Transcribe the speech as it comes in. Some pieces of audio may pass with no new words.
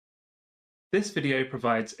This video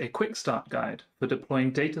provides a quick start guide for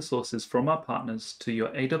deploying data sources from our partners to your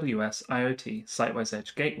AWS IoT SiteWise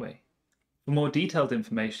Edge gateway. For more detailed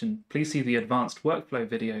information, please see the advanced workflow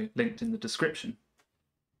video linked in the description.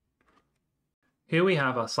 Here we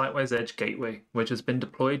have our SiteWise Edge gateway, which has been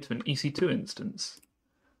deployed to an EC2 instance.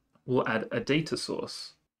 We'll add a data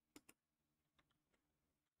source.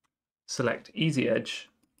 Select EasyEdge.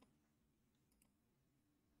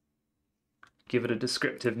 Give it a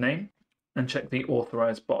descriptive name and check the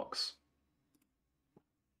Authorize box.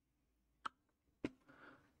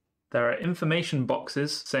 There are information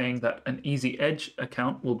boxes saying that an EasyEdge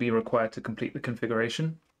account will be required to complete the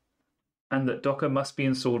configuration and that Docker must be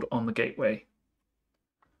installed on the gateway.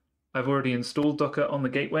 I've already installed Docker on the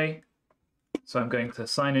gateway, so I'm going to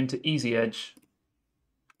sign into EasyEdge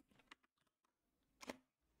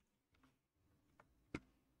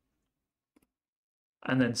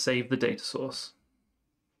and then save the data source.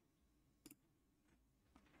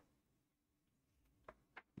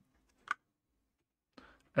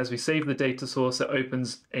 As we save the data source, it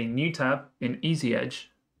opens a new tab in EasyEdge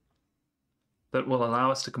that will allow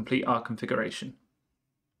us to complete our configuration.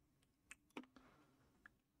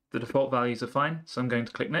 The default values are fine, so I'm going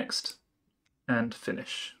to click Next and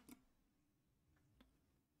Finish.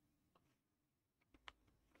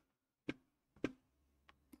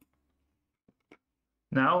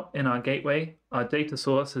 Now, in our gateway, our data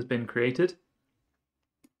source has been created.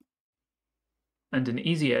 And in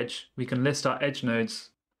EasyEdge, we can list our edge nodes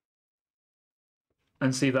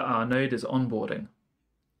and see that our node is onboarding.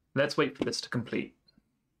 Let's wait for this to complete.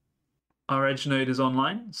 Our edge node is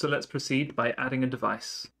online, so let's proceed by adding a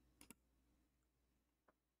device.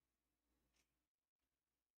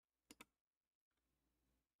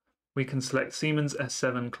 We can select Siemens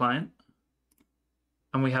S7 client,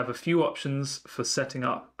 and we have a few options for setting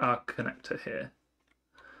up our connector here.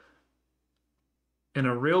 In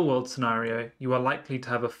a real-world scenario, you are likely to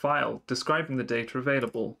have a file describing the data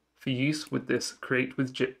available for use with this Create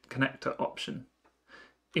with JIT connector option.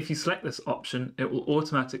 If you select this option, it will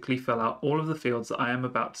automatically fill out all of the fields that I am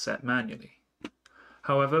about to set manually.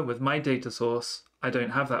 However, with my data source, I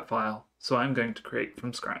don't have that file, so I'm going to create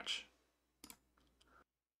from scratch.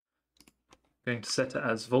 I'm going to set it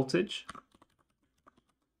as voltage.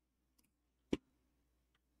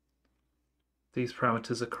 These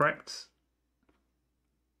parameters are correct.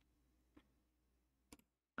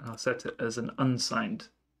 And I'll set it as an unsigned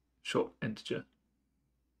short integer.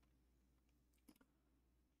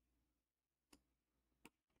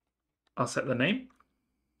 I'll set the name.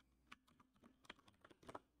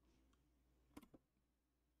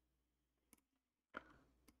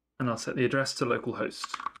 And I'll set the address to localhost,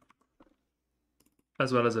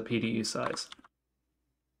 as well as a PDU size.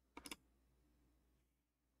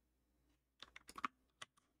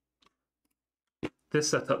 This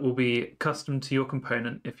setup will be custom to your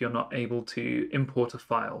component if you're not able to import a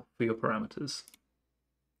file for your parameters.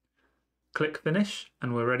 Click Finish,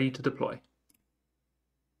 and we're ready to deploy.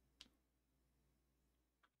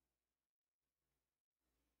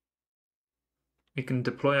 We can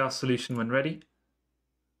deploy our solution when ready,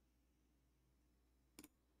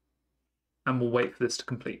 and we'll wait for this to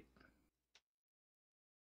complete.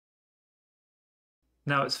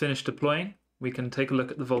 Now it's finished deploying, we can take a look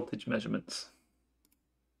at the voltage measurements.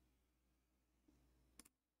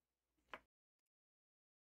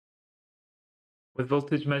 With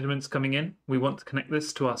voltage measurements coming in, we want to connect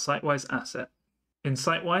this to our SiteWise asset. In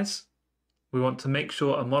SiteWise, we want to make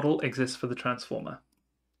sure a model exists for the transformer.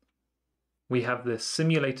 We have this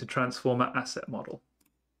simulated transformer asset model.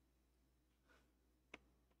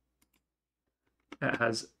 It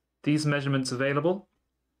has these measurements available,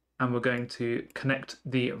 and we're going to connect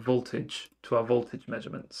the voltage to our voltage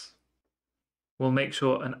measurements. We'll make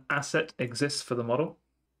sure an asset exists for the model.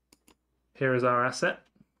 Here is our asset.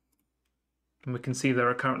 And we can see there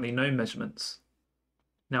are currently no measurements.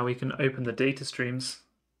 Now we can open the data streams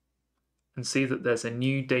and see that there's a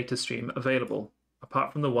new data stream available,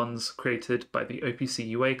 apart from the ones created by the OPC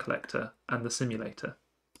UA collector and the simulator.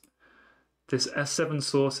 This S7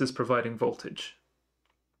 source is providing voltage.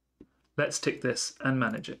 Let's tick this and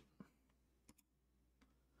manage it.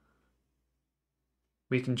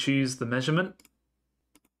 We can choose the measurement.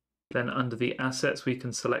 Then under the assets, we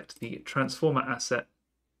can select the transformer asset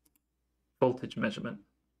voltage measurement.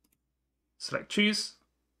 Select Choose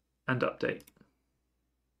and Update.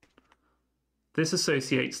 This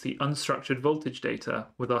associates the unstructured voltage data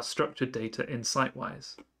with our structured data in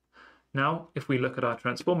SiteWise. Now, if we look at our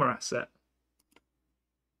transformer asset,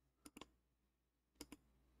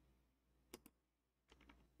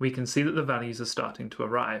 we can see that the values are starting to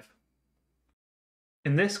arrive.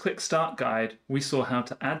 In this quick start guide, we saw how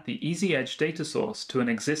to add the EasyEdge data source to an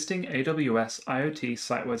existing AWS IoT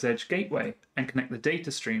SiteWise Edge gateway and connect the data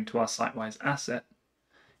stream to our SiteWise asset.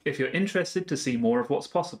 If you're interested to see more of what's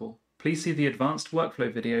possible, please see the advanced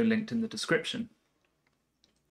workflow video linked in the description.